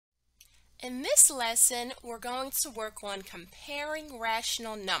In this lesson, we're going to work on comparing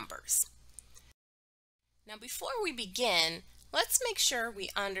rational numbers. Now, before we begin, let's make sure we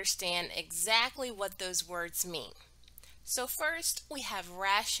understand exactly what those words mean. So first, we have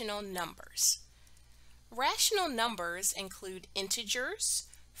rational numbers. Rational numbers include integers,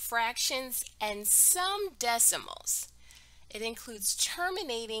 fractions, and some decimals. It includes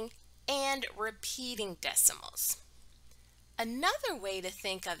terminating and repeating decimals. Another way to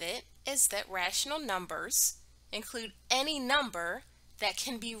think of it is that rational numbers include any number that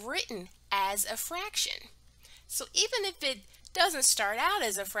can be written as a fraction. So even if it doesn't start out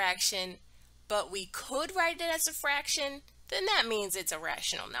as a fraction, but we could write it as a fraction, then that means it's a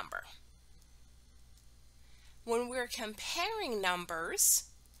rational number. When we're comparing numbers,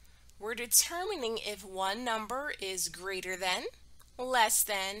 we're determining if one number is greater than, less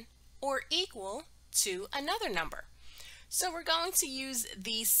than, or equal to another number. So we're going to use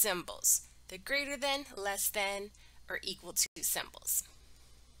these symbols, the greater than, less than, or equal to symbols.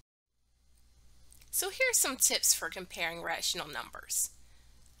 So here's some tips for comparing rational numbers.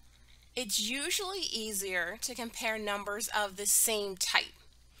 It's usually easier to compare numbers of the same type.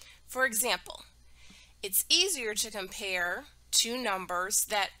 For example, it's easier to compare two numbers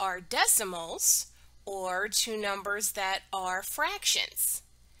that are decimals or two numbers that are fractions.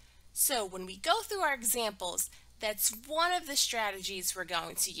 So when we go through our examples, that's one of the strategies we're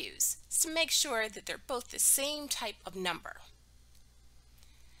going to use, to make sure that they're both the same type of number.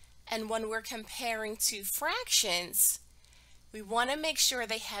 And when we're comparing two fractions, we want to make sure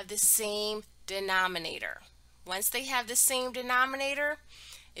they have the same denominator. Once they have the same denominator,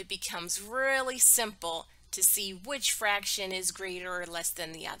 it becomes really simple to see which fraction is greater or less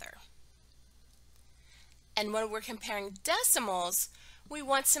than the other. And when we're comparing decimals, we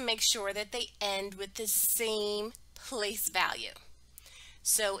want to make sure that they end with the same place value.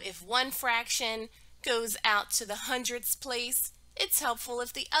 So if one fraction goes out to the hundredths place, it's helpful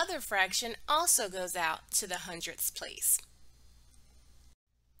if the other fraction also goes out to the hundredths place.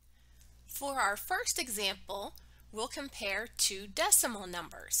 For our first example, we'll compare two decimal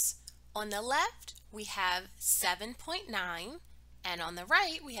numbers. On the left, we have 7.9, and on the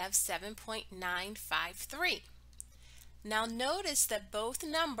right, we have 7.953. Now notice that both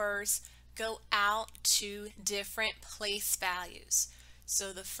numbers go out to different place values.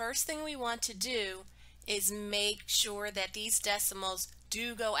 So the first thing we want to do is make sure that these decimals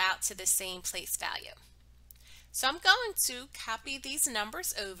do go out to the same place value. So I'm going to copy these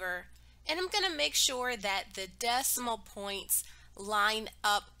numbers over, and I'm going to make sure that the decimal points line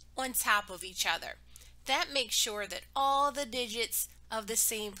up on top of each other. That makes sure that all the digits of the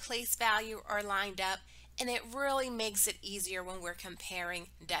same place value are lined up, and it really makes it easier when we're comparing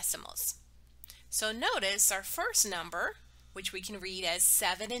decimals. So notice our first number, which we can read as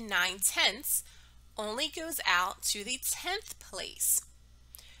 7 9/10, only goes out to the 10th place.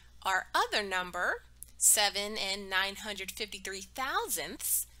 Our other number, 7 953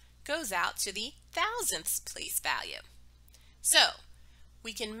 thousandths, goes out to the thousandths place value. So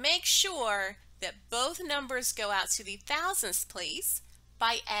we can make sure that both numbers go out to the thousandths place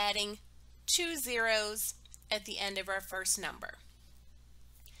by adding 2 zeros at the end of our first number.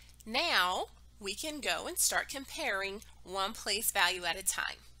 Now we can go and start comparing one place value at a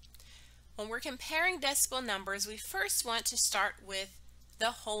time. When we're comparing decimal numbers, we first want to start with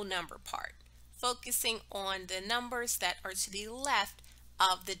the whole number part, focusing on the numbers that are to the left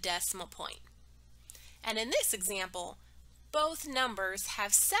of the decimal point. And in this example, both numbers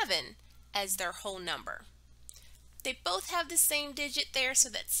have 7 as their whole number. They both have the same digit there, so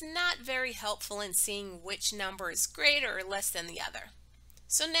that's not very helpful in seeing which number is greater or less than the other.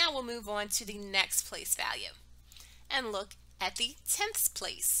 So now we'll move on to the next place value and look at the 10th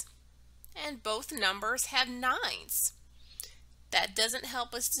place. And both numbers have 9s. That doesn't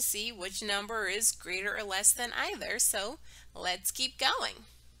help us to see which number is greater or less than either, so let's keep going.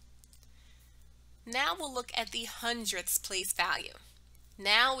 Now we'll look at the hundredths place value.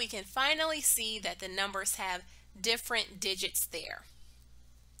 Now we can finally see that the numbers have different digits there.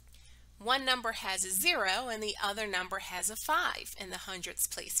 One number has a 0 and the other number has a 5 in the hundredths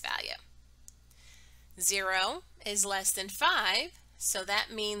place value. 0 is less than 5, so that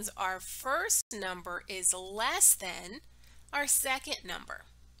means our first number is less than our second number.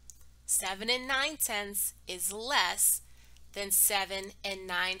 7 9/10 is less than 7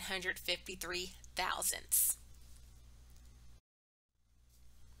 953 thousandths.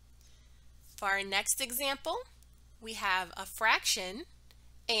 For our next example, we have a fraction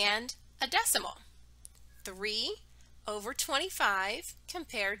and a decimal. 3/25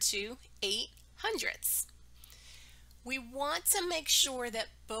 compared to 8 hundredths. We want to make sure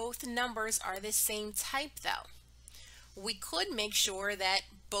that both numbers are the same type though. We could make sure that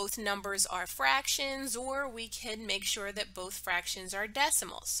both numbers are fractions, or we can make sure that both fractions are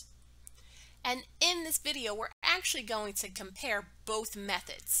decimals. And in this video, we're actually going to compare both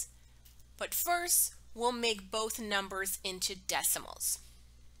methods. But first, we'll make both numbers into decimals.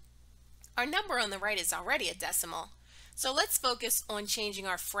 Our number on the right is already a decimal, so let's focus on changing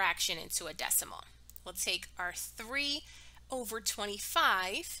our fraction into a decimal. We'll take our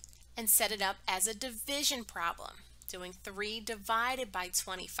 3/25 and set it up as a division problem, doing 3 divided by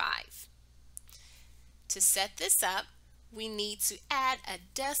 25. To set this up, we need to add a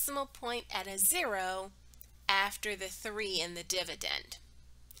decimal point at a 0 after the 3 in the dividend.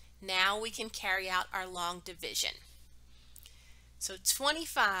 Now we can carry out our long division. So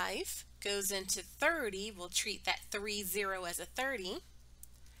 25 goes into 30. We'll treat that 30 as a 30.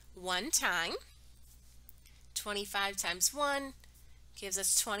 1 time. 25 times 1 gives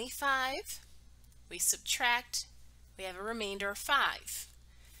us 25. We subtract. We have a remainder of 5.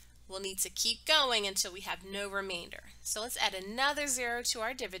 We'll need to keep going until we have no remainder. So let's add another 0 to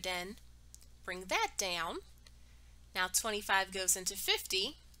our dividend. Bring that down. Now 25 goes into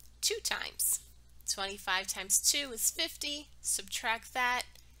 50 2 times. 25 times 2 is 50. Subtract that,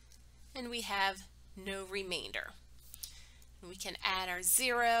 and we have no remainder. We can add our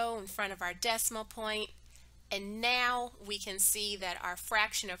 0 in front of our decimal point, and now we can see that our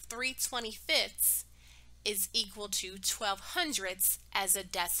fraction of 3/25 is equal to 12/100 as a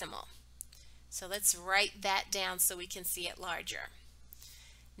decimal. So let's write that down so we can see it larger.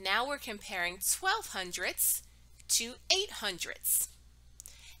 Now we're comparing 12/100 to 8/100.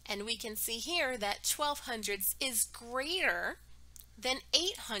 And we can see here that 12/100 is greater than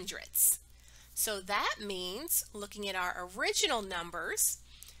 8/100. So that means, looking at our original numbers,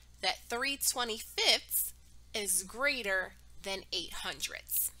 that 3/25 is greater than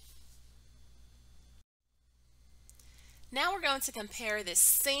 8/100. Now we're going to compare the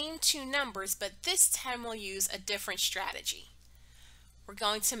same two numbers, but this time we'll use a different strategy. We're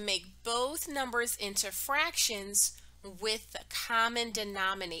going to make both numbers into fractions with a common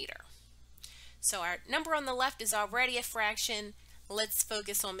denominator. So our number on the left is already a fraction. Let's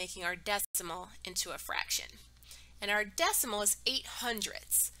focus on making our decimal into a fraction. And our decimal is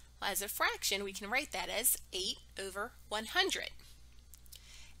 8/100. Well, as a fraction, we can write that as 8/100.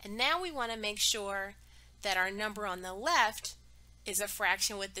 And now we want to make sure that our number on the left is a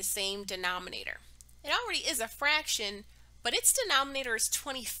fraction with the same denominator. It already is a fraction, but its denominator is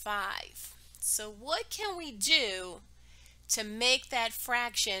 25. So what can we do to make that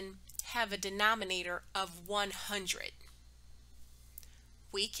fraction have a denominator of 100?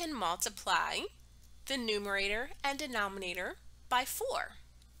 We can multiply the numerator and denominator by 4.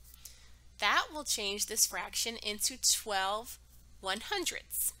 That will change this fraction into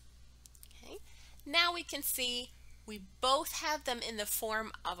 12/100. Okay. Now we can see we both have them in the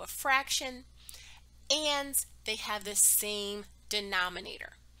form of a fraction, and they have the same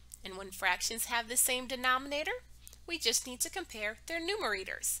denominator. And when fractions have the same denominator, we just need to compare their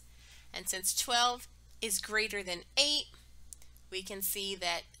numerators. And since 12 is greater than 8, we can see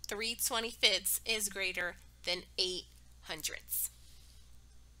that 3/25 is greater than 8/100.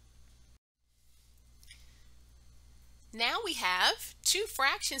 Now we have two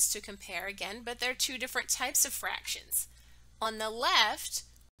fractions to compare again, but they're two different types of fractions. On the left,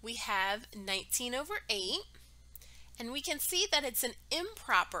 we have 19/8, and we can see that it's an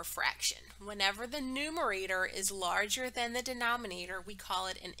improper fraction. Whenever the numerator is larger than the denominator, we call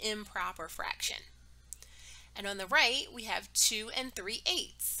it an improper fraction. And on the right, we have 2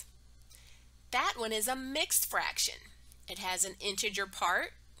 3/8. That one is a mixed fraction. It has an integer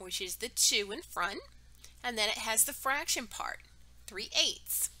part, which is the 2 in front, and then it has the fraction part,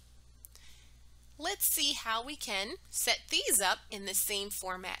 3/8. Let's see how we can set these up in the same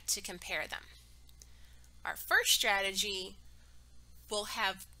format to compare them. Our first strategy will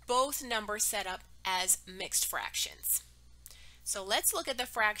have both numbers set up as mixed fractions. So let's look at the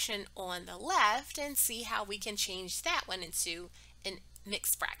fraction on the left and see how we can change that one into a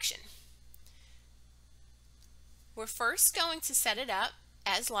mixed fraction. We're first going to set it up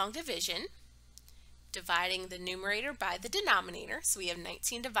as long division, dividing the numerator by the denominator. So we have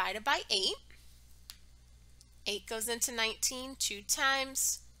 19 divided by 8. 8 goes into 19 2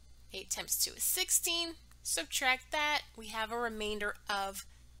 times. 8 times 2 is 16. Subtract that. We have a remainder of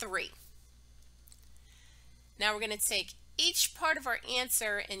 3. Now we're going to take each part of our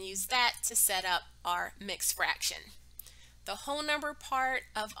answer and use that to set up our mixed fraction. The whole number part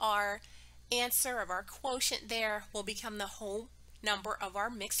of our answer, of our quotient there, will become the whole number of our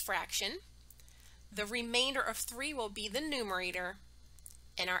mixed fraction. The remainder of 3 will be the numerator,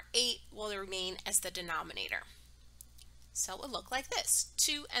 and our 8 will remain as the denominator. So it will look like this,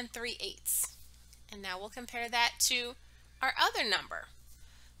 2 3/8. And now we'll compare that to our other number.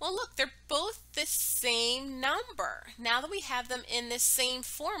 Well, look, they're both the same number. Now that we have them in the same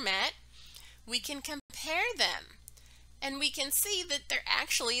format, we can compare them. And we can see that they're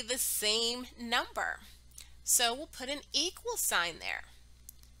actually the same number. So we'll put an equal sign there.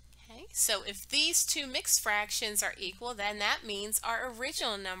 Okay, so if these two mixed fractions are equal, then that means our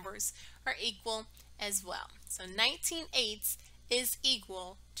original numbers are equal as well. So 19/8 is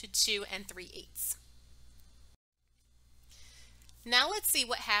equal to 2 3/8. Now let's see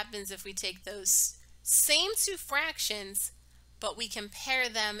what happens if we take those same two fractions, but we compare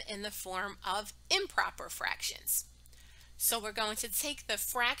them in the form of improper fractions. So we're going to take the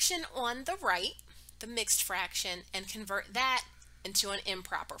fraction on the right, the mixed fraction, and convert that into an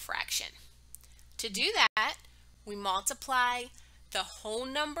improper fraction. To do that, we multiply the whole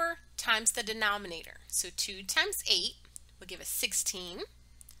number times the denominator. So 2 times 8 will give us 16,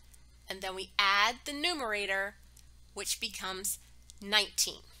 and then we add the numerator, which becomes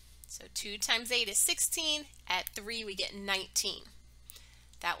 19. So 2 times 8 is 16, add 3 we get 19.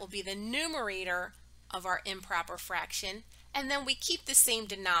 That will be the numerator of our improper fraction, and then we keep the same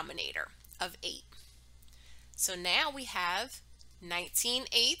denominator of 8. So now we have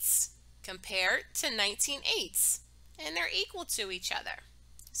 19/8 compared to 19/8, and they're equal to each other.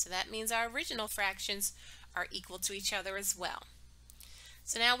 So that means our original fractions are equal to each other as well.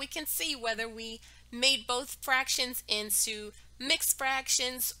 So now we can see whether we made both fractions into mixed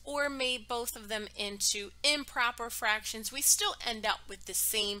fractions or made both of them into improper fractions, we still end up with the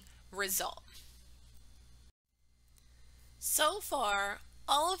same result. So far,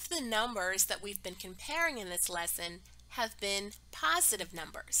 all of the numbers that we've been comparing in this lesson have been positive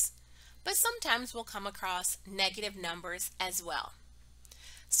numbers, but sometimes we'll come across negative numbers as well.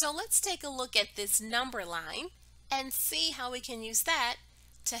 So let's take a look at this number line and see how we can use that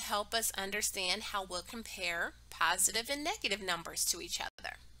to help us understand how we'll compare positive and negative numbers to each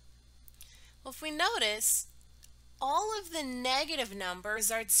other. Well, if we notice, all of the negative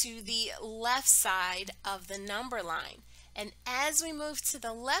numbers are to the left side of the number line. And as we move to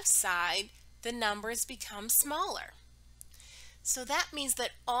the left side, the numbers become smaller. So that means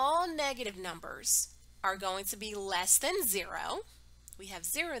that all negative numbers are going to be less than 0. We have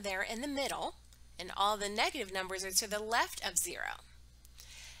 0 there in the middle, and all the negative numbers are to the left of 0.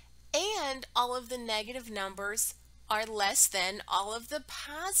 And all of the negative numbers are less than all of the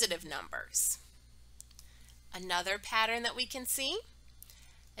positive numbers. Another pattern that we can see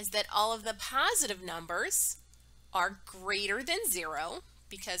is that all of the positive numbers are greater than 0,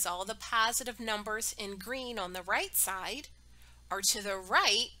 because all the positive numbers in green on the right side are to the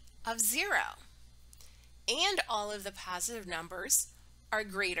right of 0. And all of the positive numbers are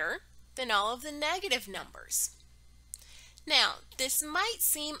greater than all of the negative numbers. Now, this might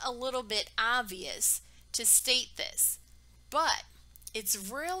seem a little bit obvious to state this, but it's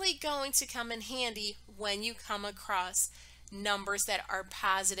really going to come in handy when you come across numbers that are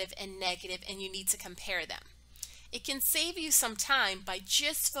positive and negative and you need to compare them. It can save you some time by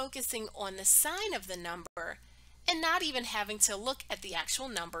just focusing on the sign of the number and not even having to look at the actual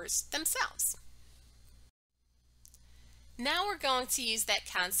numbers themselves. Now we're going to use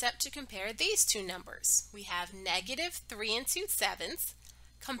that concept to compare these two numbers. We have negative 3 2/7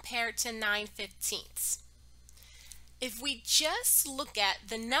 compared to 9/15. If we just look at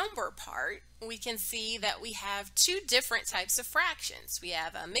the number part, we can see that we have two different types of fractions. We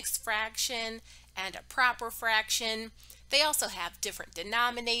have a mixed fraction and a proper fraction. They also have different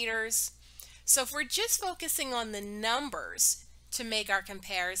denominators. So if we're just focusing on the numbers to make our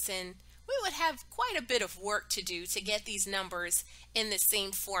comparison, we would have quite a bit of work to do to get these numbers in the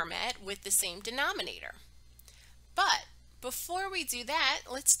same format with the same denominator. But before we do that,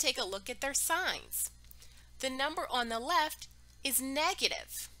 let's take a look at their signs. The number on the left is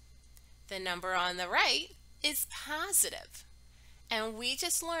negative. The number on the right is positive. And we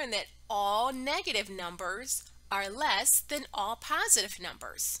just learned that all negative numbers are less than all positive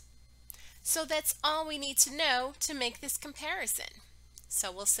numbers. So that's all we need to know to make this comparison.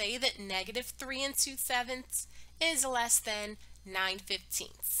 So we'll say that negative 3 2/7 is less than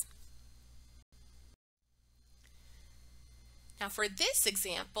 9/15. Now for this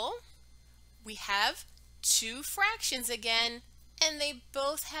example, we have two fractions again, and they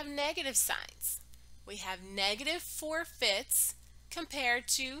both have negative signs. We have negative 4/5 compared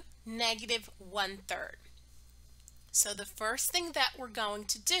to negative 1/3. So the first thing that we're going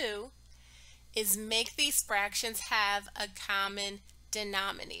to do is make these fractions have a common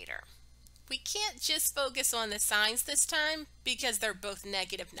denominator. we can't just focus on the signs this time because they're both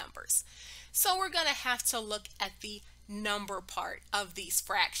negative numbers. So we're going to have to look at the number part of these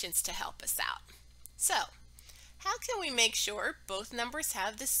fractions to help us out. So, how can we make sure both numbers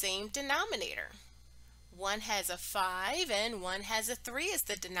have the same denominator? One has a 5 and one has a 3 as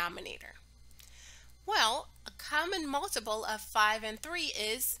the denominator. Well, a common multiple of 5 and 3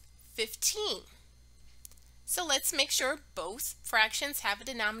 is 15. So let's make sure both fractions have a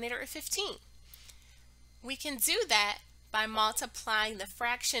denominator of 15. We can do that by multiplying the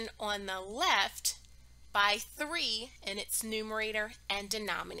fraction on the left by 3 in its numerator and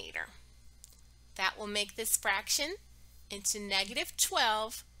denominator. That will make this fraction into negative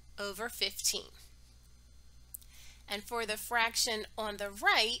 12 over 15. And for the fraction on the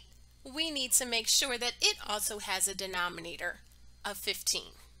right, we need to make sure that it also has a denominator of 15.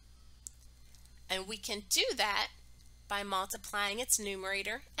 And we can do that by multiplying its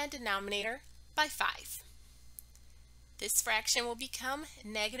numerator and denominator by 5. This fraction will become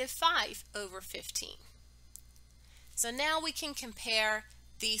negative 5 over 15. So now we can compare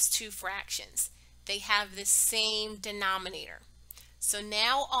these two fractions. They have the same denominator. So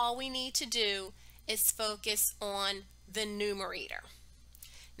now all we need to do is focus on the numerator.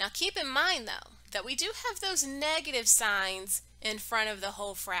 Now keep in mind though that we do have those negative signs in front of the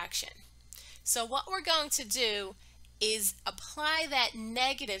whole fraction. So what we're going to do is apply that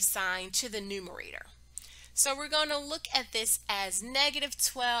negative sign to the numerator. So we're going to look at this as negative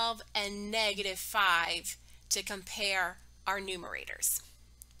 12 and negative 5 to compare our numerators.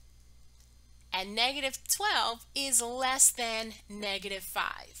 And negative 12 is less than negative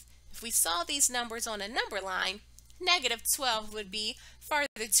 5. If we saw these numbers on a number line, negative 12 would be farther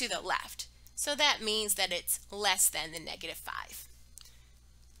to the left. So that means that it's less than the negative 5.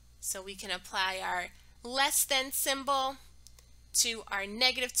 So we can apply our less than symbol to our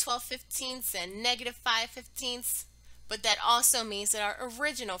negative 12/15 and negative 5/15, but that also means that our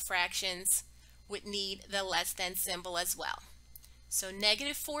original fractions would need the less than symbol as well. So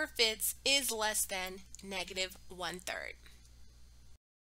negative 4/5 is less than negative 1/3.